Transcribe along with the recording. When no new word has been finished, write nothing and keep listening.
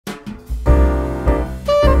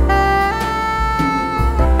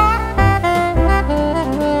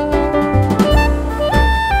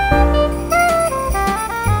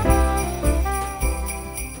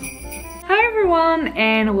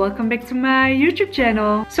welcome back to my YouTube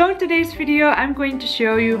channel. So in today's video I'm going to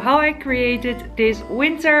show you how I created this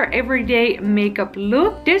winter everyday makeup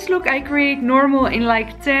look. This look I create normal in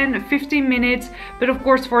like 10-15 minutes, but of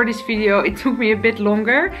course for this video it took me a bit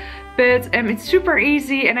longer. But it's super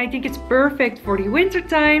easy and I think it's perfect for the winter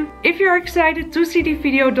time. If you're excited to see the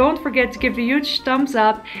video, don't forget to give it a huge thumbs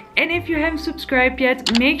up. And if you haven't subscribed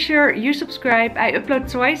yet, make sure you subscribe. I upload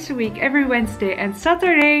twice a week, every Wednesday and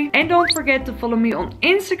Saturday. And don't forget to follow me on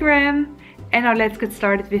Instagram. And now let's get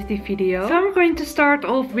started with the video. So I'm going to start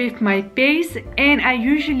off with my base, and I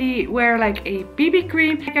usually wear like a BB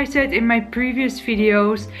cream. Like I said in my previous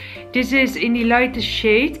videos, this is in the lightest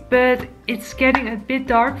shade, but it's getting a bit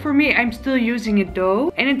dark for me. I'm still using it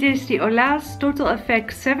though. And it is the Olaz Total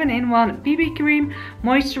Effect 7-in-1 BB cream,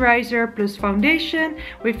 moisturizer plus foundation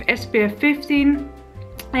with SPF 15.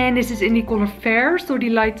 And this is in the color Fair, so the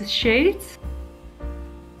lightest shades.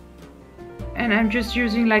 And I'm just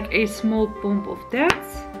using like a small pump of that.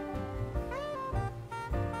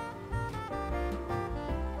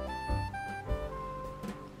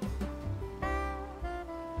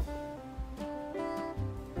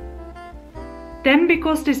 Then,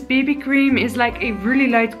 because this BB cream is like a really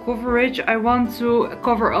light coverage, I want to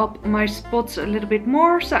cover up my spots a little bit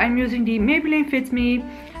more. So I'm using the Maybelline Fit Me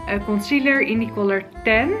concealer in the color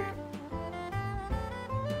 10.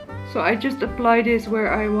 So I just apply this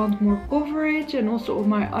where I want more coverage, and also on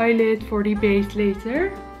my eyelid for the base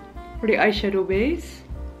later, for the eyeshadow base.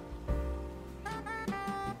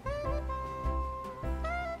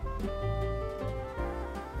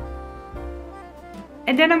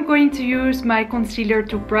 And then I'm going to use my concealer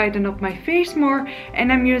to brighten up my face more, and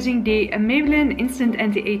I'm using the Maybelline Instant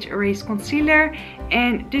Anti-Age Erase Concealer,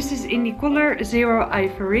 and this is in the color 0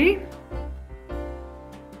 Ivory.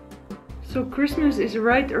 So Christmas is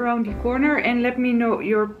right around the corner, and let me know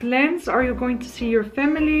your plans. Are you going to see your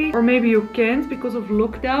family? Or maybe you can't because of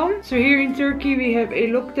lockdown. So here in Turkey we have a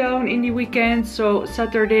lockdown in the weekend. So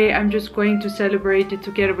Saturday I'm just going to celebrate it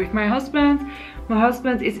together with my husband. My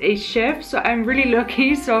husband is a chef, so I'm really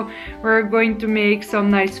lucky. So we're going to make some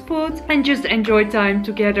nice food and just enjoy time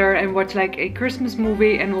together and watch like a Christmas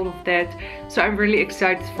movie and all of that. So I'm really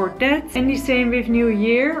excited for that. And the same with New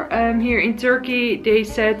Year. Here in Turkey they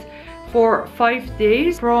said for 5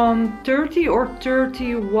 days, from 30 or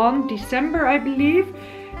 31 December I believe,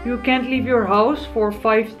 you can't leave your house for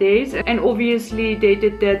 5 days. And obviously they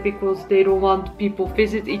did that because they don't want people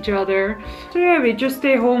visit each other. So yeah, we just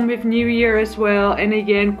stay home with New Year as well, and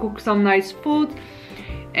again cook some nice food.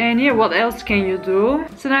 And yeah, what else can you do?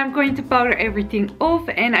 So now I'm going to powder everything off,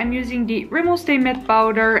 and I'm using the Rimmel Stay Matte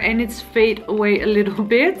powder, and it's fade away a little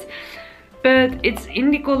bit, but it's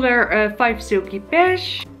in the color 5 Silky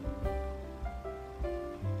Beige.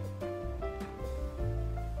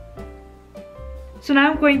 So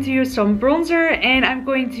now I'm going to use some bronzer, and I'm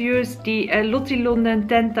going to use the Lottie London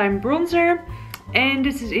 10 Time Bronzer. And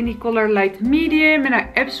this is in the color Light Medium, and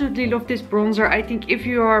I absolutely love this bronzer. I think if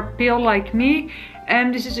you are pale like me,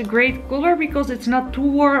 this is a great color because it's not too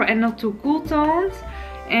warm and not too cool toned.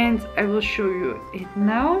 And I will show you it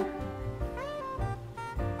now.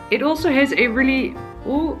 It also has a really...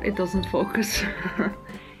 oh, it doesn't focus.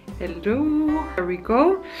 Hello, there we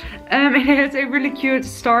go. It has a really cute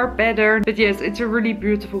star pattern, but yes, it's a really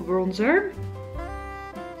beautiful bronzer.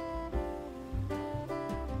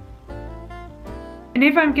 And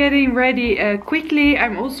if I'm getting ready quickly,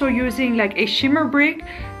 I'm also using like a shimmer brick,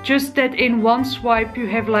 just that in one swipe you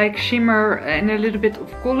have like shimmer and a little bit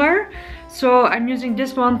of color. So I'm using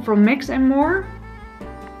this one from Max&More,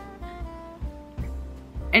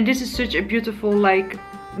 and this is such a beautiful like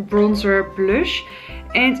bronzer blush.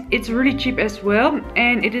 And it's really cheap as well,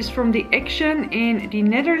 and it is from the Action in the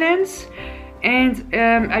Netherlands, and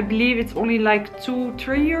I believe it's only like 2-3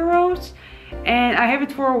 euros, and I have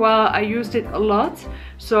it for a while. I used it a lot,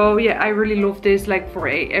 so yeah, I really love this like for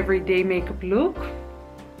a everyday makeup look.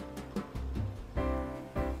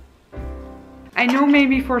 I know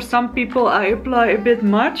maybe for some people I apply a bit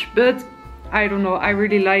much, but I don't know, I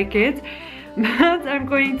really like it. But I'm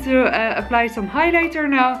going to apply some highlighter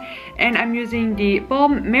now, and I'm using the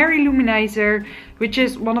Balm Marylou Minizer, which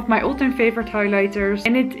is one of my all-time favorite highlighters,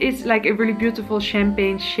 and it is like a really beautiful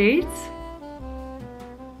champagne shade.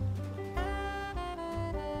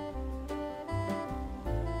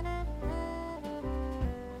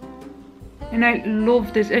 And I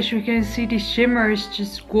love this. As you can see, the shimmer is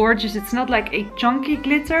just gorgeous. It's not like a chunky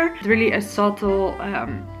glitter, it's really a subtle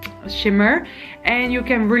shimmer, and you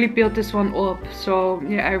can really build this one up. So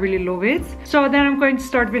yeah, I really love it. So then I'm going to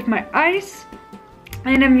start with my eyes.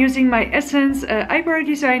 And I'm using my Essence eyebrow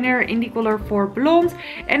designer in the color for blonde.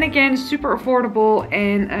 And again, super affordable,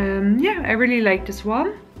 and yeah, I really like this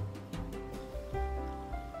one.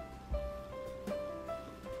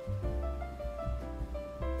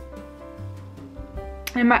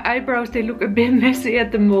 And my eyebrows, they look a bit messy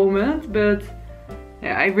at the moment, but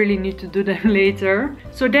yeah, I really need to do them later.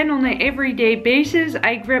 So then on an everyday basis,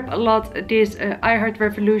 I grab a lot this I Heart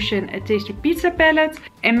Revolution Tasty Pizza palette.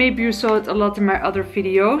 And maybe you saw it a lot in my other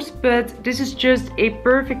videos, but this is just a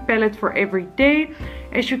perfect palette for every day.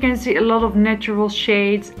 As you can see, a lot of natural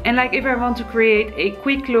shades. And like if I want to create a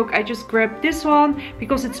quick look, I just grab this one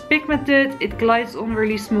because it's pigmented, it glides on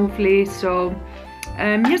really smoothly. So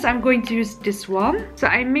yes, I'm going to use this one. So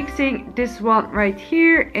I'm mixing this one right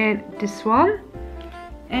here and this one.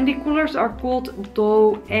 And the colors are called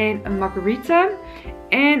Dough and Margarita.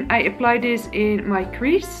 And I apply this in my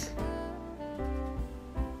crease.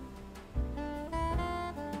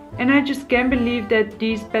 And I just can't believe that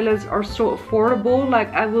these palettes are so affordable.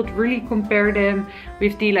 Like, I would really compare them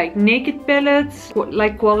with the like Naked palettes,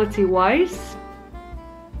 like quality wise.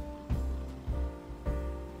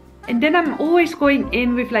 And then I'm always going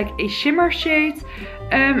in with like a shimmer shade.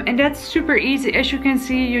 And that's super easy. As you can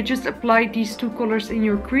see, you just apply these two colors in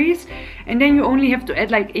your crease. And then you only have to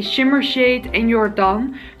add like a shimmer shade and you're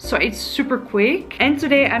done. So it's super quick. And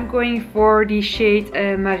today I'm going for the shade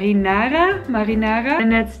Marinara.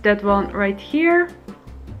 And that's that one right here.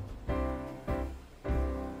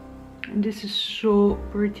 And this is so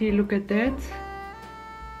pretty, look at that.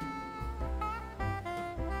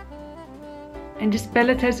 And this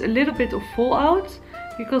palette has a little bit of fallout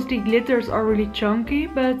because the glitters are really chunky,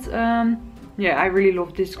 but yeah, I really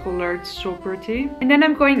love this color, it's so pretty. And then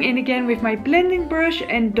I'm going in again with my blending brush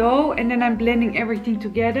and dough, and then I'm blending everything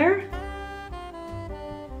together.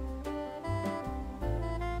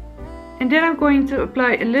 And then I'm going to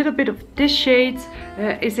apply a little bit of this shade,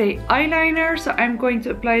 is a eyeliner, so I'm going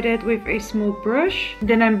to apply that with a small brush.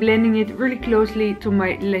 Then I'm blending it really closely to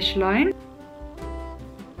my lash line.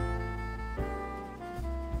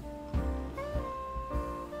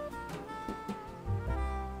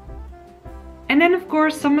 And then of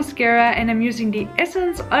course some mascara, and I'm using the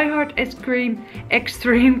Essence I Heart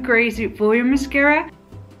Extreme Crazy Volume Mascara.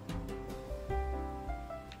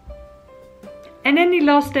 And then the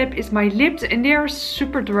last step is my lips, and they are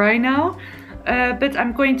super dry now. But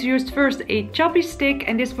I'm going to use first a chubby stick,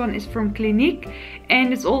 and this one is from Clinique.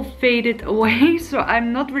 And it's all faded away, so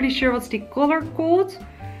I'm not really sure what's the color called.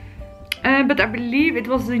 But I believe it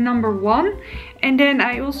was the number 1. And then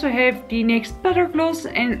I also have the NYX buttergloss,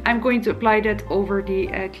 and I'm going to apply that over the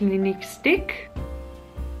Clinique stick.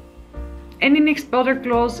 And the NYX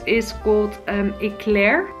buttergloss is called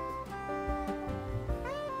Eclair.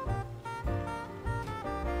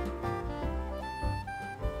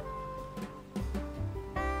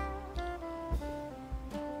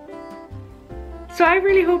 So I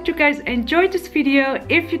really hope you guys enjoyed this video.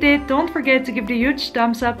 If you did, don't forget to give it a huge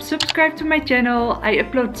thumbs up, subscribe to my channel. I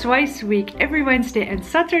upload twice a week, every Wednesday and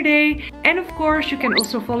Saturday. And of course, you can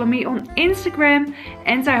also follow me on Instagram.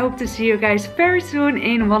 And I hope to see you guys very soon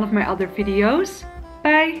in one of my other videos.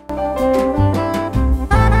 Bye!